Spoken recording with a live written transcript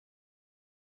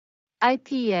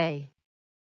IPA.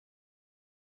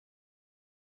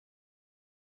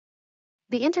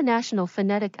 The International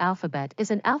Phonetic Alphabet is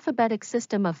an alphabetic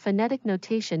system of phonetic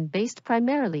notation based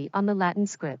primarily on the Latin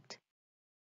script.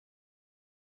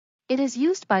 It is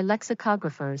used by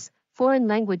lexicographers, foreign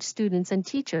language students and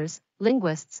teachers,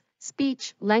 linguists,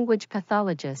 speech-language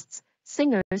pathologists,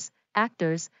 singers,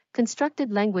 actors,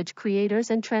 constructed language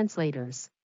creators and translators.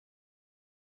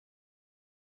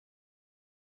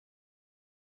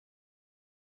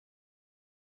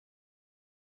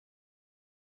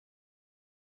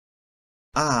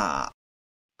 Ah.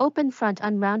 Open front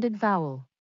unrounded vowel.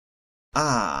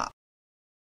 Ah.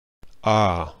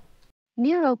 Ah.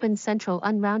 Near open central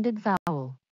unrounded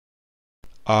vowel.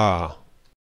 Ah.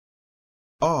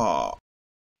 Ah.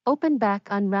 Open back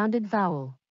unrounded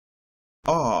vowel.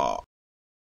 Ah.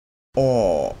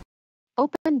 Oh.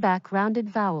 Open back rounded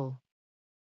vowel.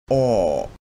 Oh.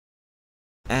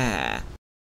 Ah.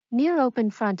 Near open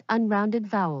front unrounded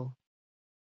vowel.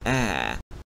 Ah.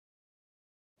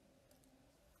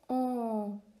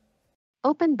 Oh.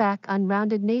 Open back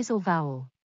unrounded nasal vowel.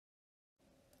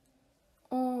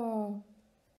 Oh.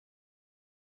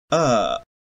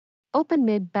 Open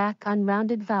mid back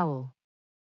unrounded vowel.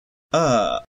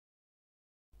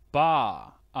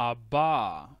 Ba, a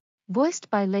ba. Voiced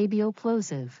by labial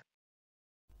plosive.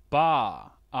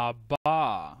 Ba, a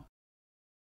ba.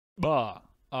 Ba,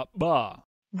 a ba.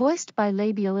 Voiced by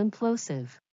labial implosive.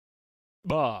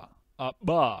 Ba, a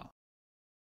ba.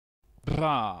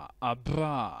 Bra, a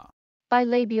bra.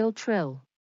 Bilabial trill.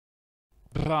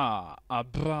 Bra, a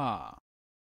bra.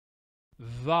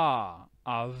 Va,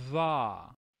 a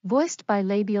va. Voiced by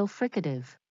labial fricative.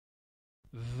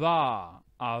 Va,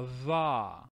 a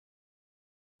va.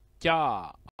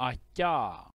 Kya, a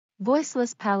kya.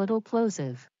 Voiceless palatal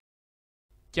plosive.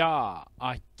 Kya,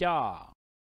 a kya.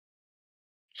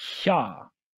 Sha,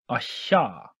 a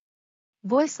sha,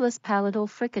 Voiceless palatal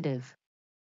fricative.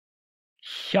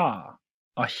 sha,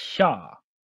 a sha,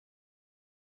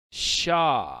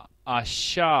 Sha, a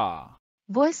sha.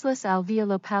 Voiceless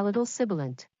alveolopalatal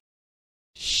sibilant.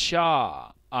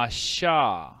 Sha, a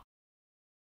sha.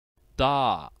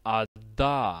 Da, a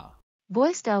da.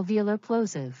 Voiced alveolar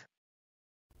plosive.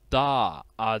 Da,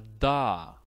 a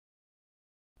da.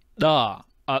 Da,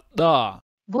 a da.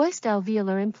 Voiced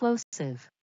alveolar implosive.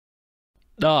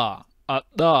 Da, a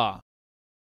da.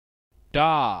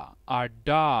 Da, a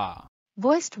da.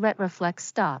 Voiced retroflex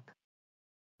stop.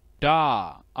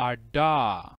 Da, a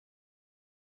da.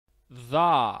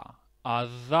 Tha, a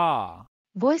tha.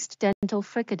 Voiced dental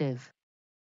fricative.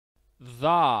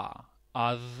 Tha,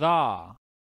 a tha.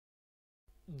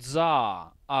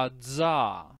 Za, a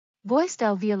za. Voiced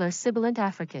alveolar sibilant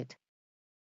affricate.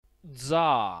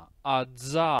 Za, a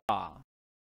za.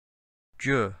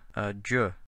 J, a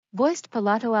j, Voiced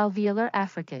palato-alveolar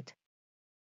affricate.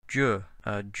 j,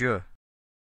 a j,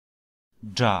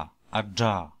 Ja,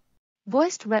 abja,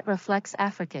 Voiced retroflex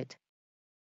affricate.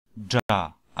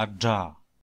 ja, abja,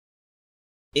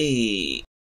 A.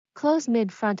 Close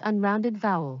mid-front unrounded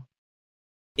vowel.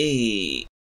 A.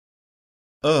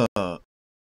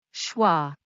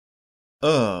 Schwa.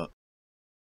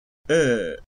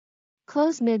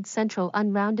 Close mid-central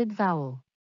unrounded vowel.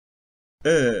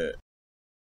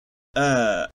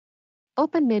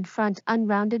 Open mid-front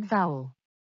unrounded vowel.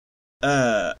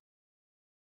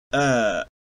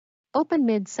 Open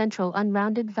mid-central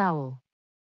unrounded vowel.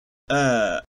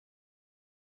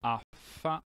 A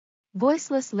fa,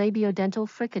 Voiceless labiodental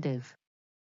fricative.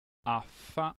 a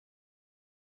fa.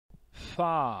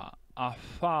 Fa, a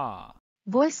fa.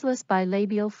 Voiceless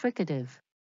bilabial fricative.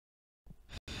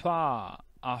 Fa,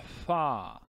 a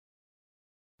fa.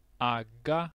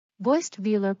 Aga, Voiced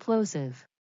velar plosive.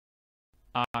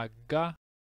 aga.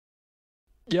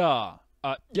 Ya,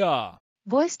 a ya.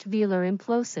 Voiced velar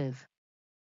implosive.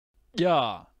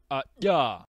 Ya, a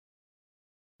ya.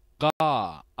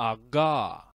 Ga, a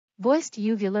ga. Voiced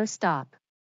uvular stop.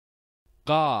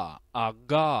 Ga, a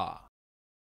ga.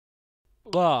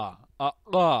 Ga, a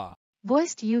ga.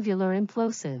 Voiced uvular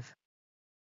implosive.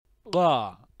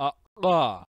 Ga, a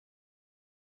ga.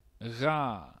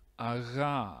 Ga, a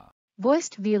ga.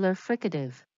 Voiced velar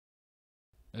fricative.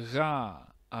 Ga,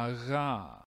 a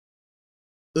ga.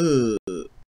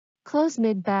 Close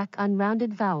mid-back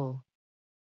unrounded vowel.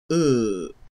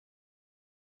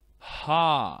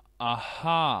 Ha, a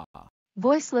ha.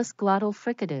 Voiceless glottal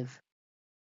fricative.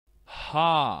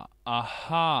 Ha, a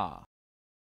ha.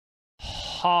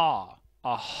 Ha,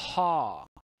 a ha.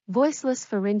 Voiceless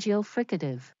pharyngeal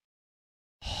fricative.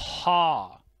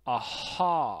 Ha, a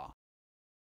ha.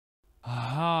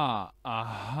 Ha, a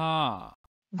ha.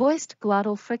 Voiced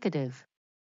glottal fricative.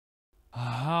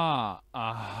 ha,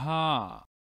 aha,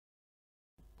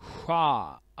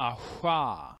 hua,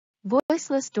 ahua,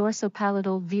 Voiceless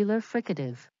dorsopalatal velar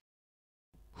fricative.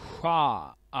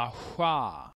 hua,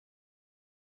 ahua,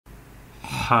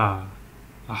 ha,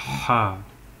 aha,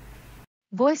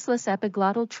 Voiceless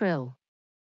epiglottal trill.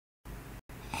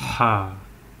 ha,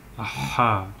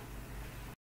 aha.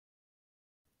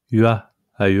 Yua,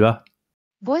 ayua,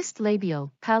 Voiced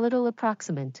labial palatal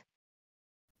approximant.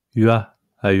 yua,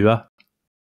 ayua,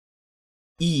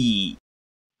 E,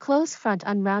 Close front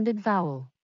unrounded vowel.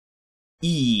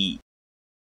 E,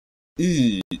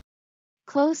 U,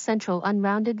 Close central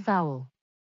unrounded vowel.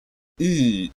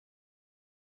 U,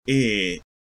 E,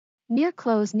 Near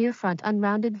close near front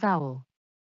unrounded vowel.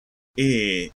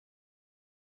 E,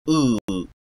 U,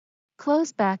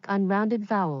 Close back unrounded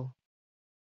vowel.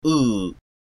 U,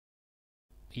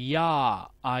 ya,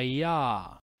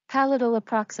 aya, Palatal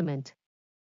approximant.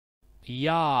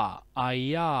 ya,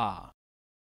 aya,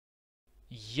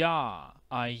 ya,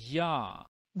 aya,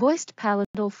 Voiced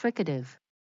palatal fricative.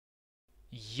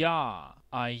 ya,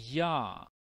 aya,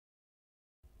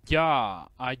 ya,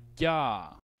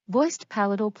 aya, Voiced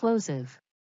palatal plosive.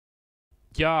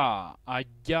 ya,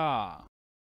 aya,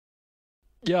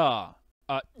 ya,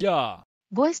 ya,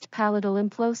 Voiced palatal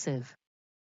implosive.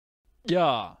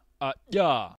 ya,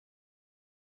 ya,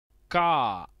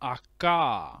 ka,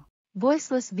 aka,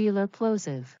 Voiceless velar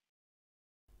plosive.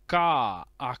 ka,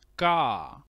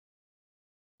 aka,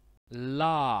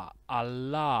 la,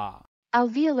 Allah,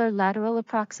 Alveolar lateral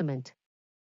approximant.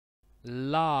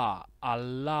 la,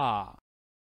 Allah,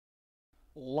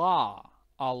 la,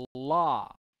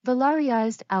 Allah,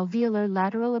 Velariized alveolar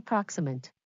lateral approximant.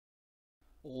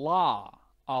 la,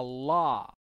 Allah,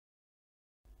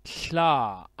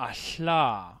 sla,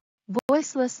 asla,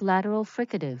 Voiceless lateral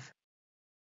fricative.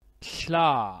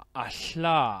 sla,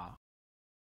 asla,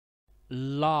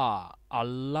 la,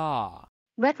 Allah,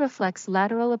 Retroflex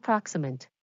lateral approximant.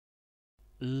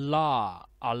 la,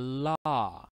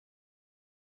 Allah,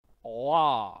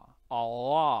 la,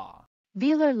 Allah,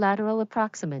 Velar lateral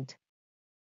approximant.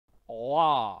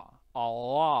 la,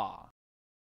 Allah,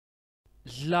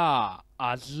 la,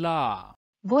 Allah,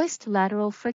 Voiced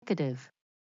lateral fricative.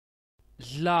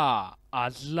 la,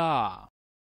 Allah,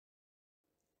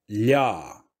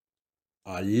 ля,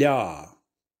 аля,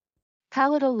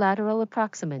 Palatal lateral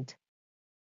approximant.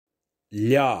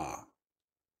 ля,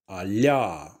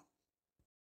 аля,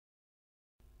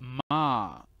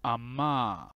 ma,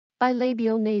 ama,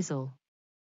 Bilabial nasal.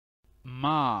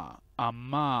 ma,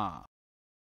 ama,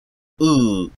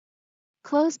 U,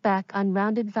 Close back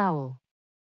unrounded vowel.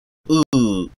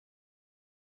 U,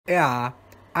 ya,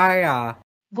 aya,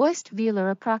 Voiced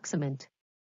velar approximant.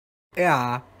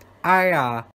 ya,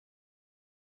 aya,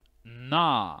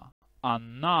 na,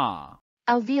 ana,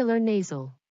 Alveolar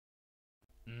nasal.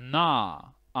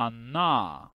 na,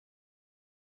 ana,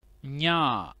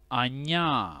 nya,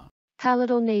 anya,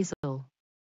 Palatal nasal.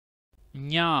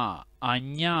 nya,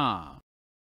 anya,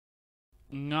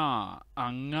 nga,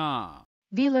 anga,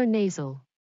 Velar nasal.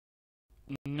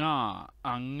 nga,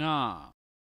 anga,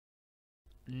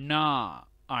 na,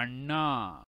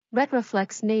 ana,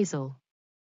 Retroflex nasal.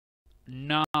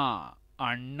 na,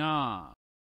 ana,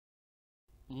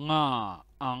 nga,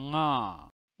 anga,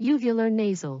 Uvular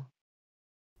nasal.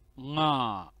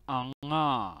 nga,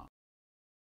 anga,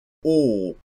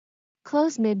 O,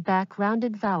 Close mid back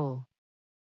rounded vowel.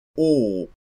 O,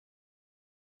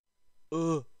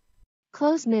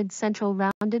 Close mid central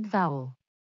rounded vowel.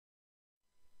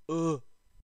 U,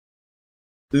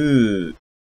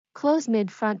 Close mid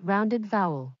front rounded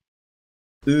vowel.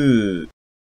 U,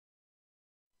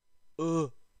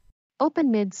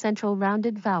 Open mid central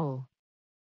rounded vowel.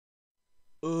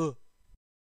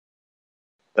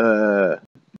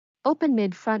 Open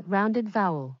mid front rounded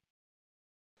vowel.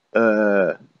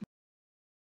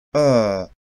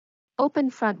 Open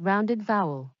front rounded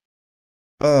vowel.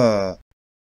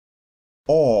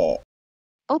 O,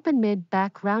 Open mid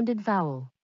back rounded vowel.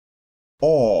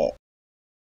 O,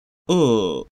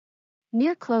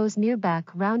 Near close near back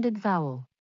rounded vowel.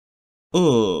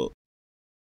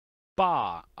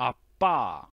 pa,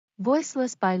 apa,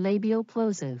 Voiceless bilabial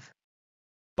plosive.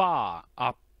 pa,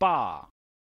 apa,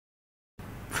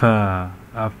 fa,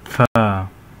 fa,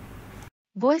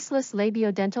 Voiceless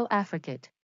labiodental affricate.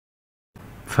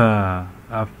 fa,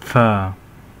 fa,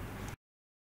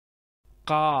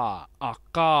 ka,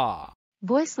 aka,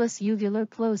 Voiceless uvular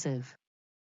plosive.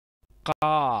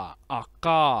 ka,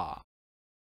 aka,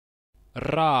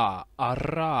 ra,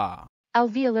 ara,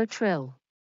 Alveolar trill.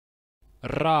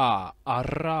 ra,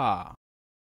 ara,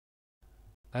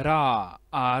 ra,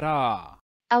 ara,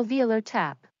 Alveolar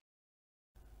tap.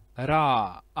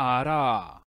 ra,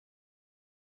 ara,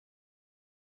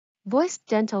 Voiced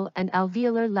dental and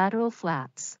alveolar lateral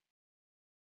flaps.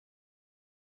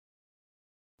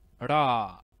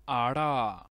 ra,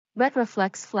 ara,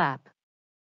 Retroflex flap.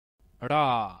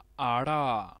 ra,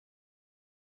 ara,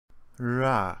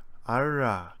 ra,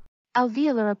 ara,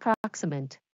 Alveolar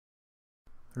approximant.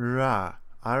 ra,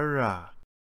 ara,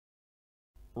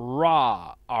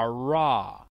 ra,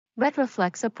 ara,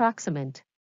 Retroflex approximant.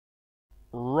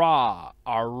 ra,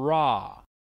 ara,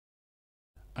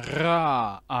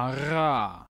 ra,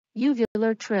 ara,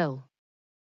 Uvular trill.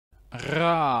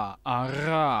 ra,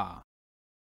 ara,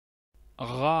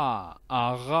 ra,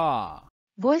 ara,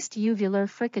 Voiced uvular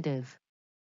fricative.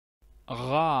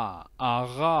 ra,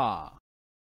 ara,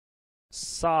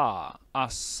 sa,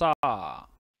 asa,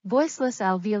 Voiceless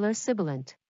alveolar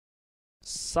sibilant.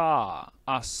 sa,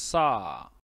 asa,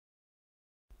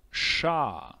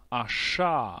 sha,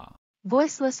 asha,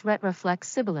 Voiceless retroflex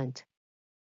sibilant.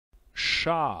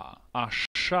 sha,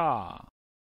 asha,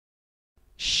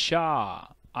 sha,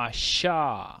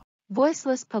 asha,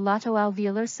 Voiceless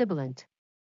palato-alveolar sibilant.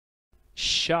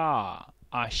 sha,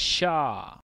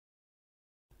 asha,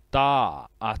 ta,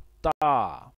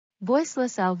 ata,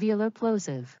 Voiceless alveolar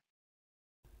plosive.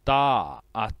 ta,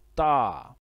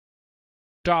 ata,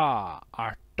 ta,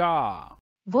 ata,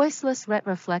 Voiceless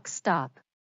retroflex stop.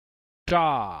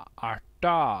 ta,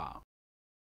 ata,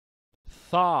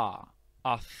 tha,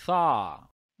 atha,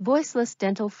 Voiceless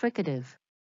dental fricative.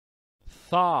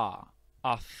 tha,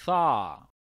 atha,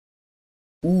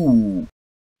 u,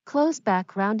 Closed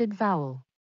back rounded vowel.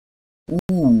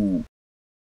 u,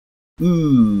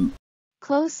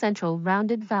 Closed central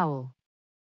rounded vowel.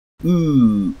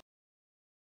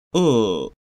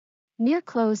 Near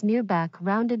close near back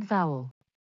rounded vowel.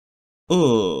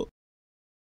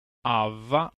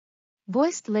 ava,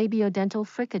 Voiced labiodental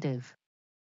fricative.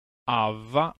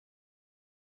 ava,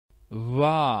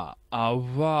 va,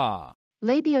 ava,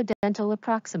 Labiodental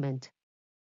approximant.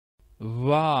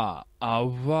 va,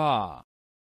 ava,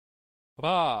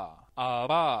 ra,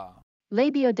 ara,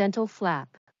 Labiodental flap.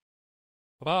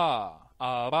 ra,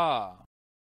 ara,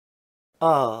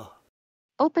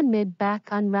 Open mid back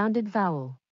unrounded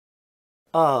vowel.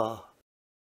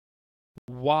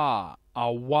 wa,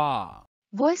 awa,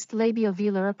 Voiced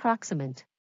labiovelar approximant.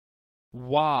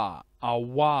 wa,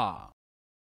 awa,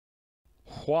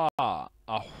 hua,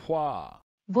 ahua,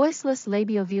 Voiceless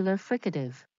labiovelar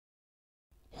fricative.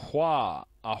 hua,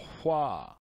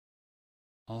 ahua,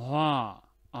 ra,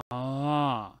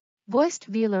 ara, Voiced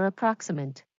velar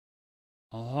approximant.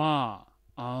 ra,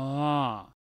 ara,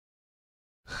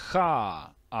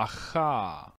 ha,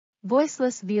 aha,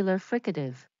 Voiceless velar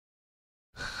fricative.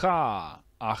 ha,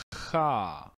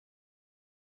 aha,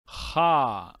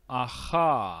 ha,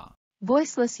 aha,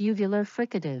 Voiceless uvular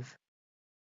fricative.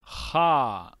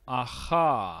 ha,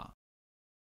 aha,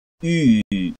 u,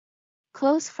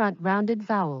 Close front rounded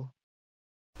vowel.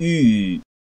 u,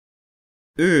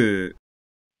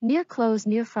 Near close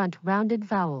near front rounded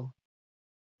vowel.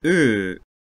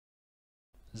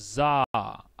 za,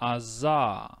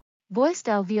 aza, Voiced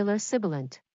alveolar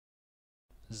sibilant.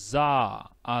 za,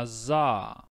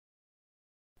 aza,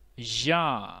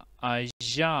 ja,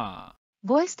 aja,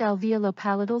 Voiced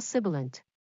alveolopalatal sibilant.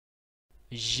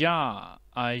 ja,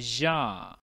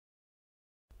 aja,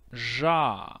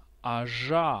 ja,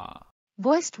 aja,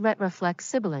 Voiced retroflex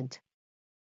sibilant.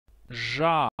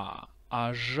 ja,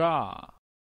 aja,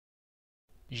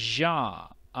 ja,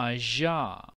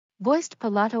 aja, Voiced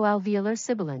palato-alveolar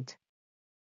sibilant.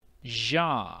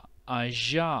 ja,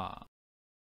 aja,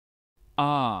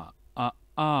 a,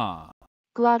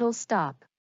 Glottal stop.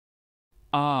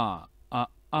 a,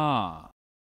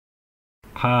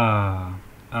 qa,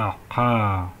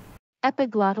 aqa,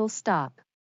 Epiglottal stop.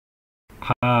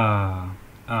 qa,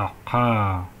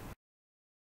 aqa,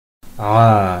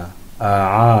 a,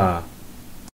 a,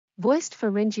 Voiced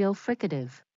pharyngeal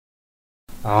fricative.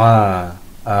 a,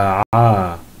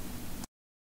 a,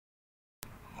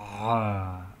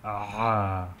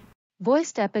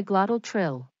 Voiced epiglottal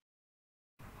trill.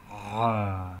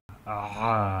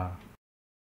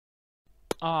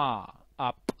 a,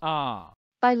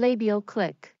 Bilabial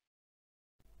click.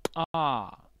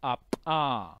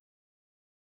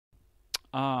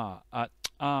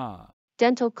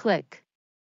 Dental click.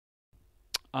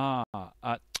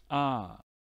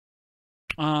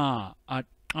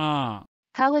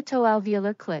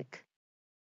 Palatoalveolar click.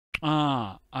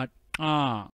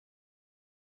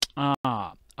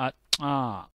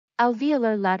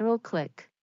 Alveolar lateral click.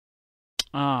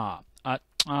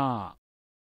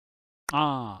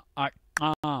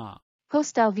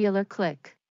 Postalveolar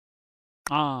click.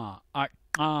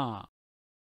 ah.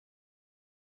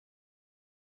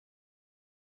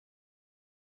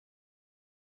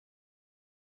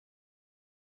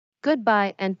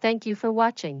 Goodbye and thank you for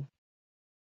watching.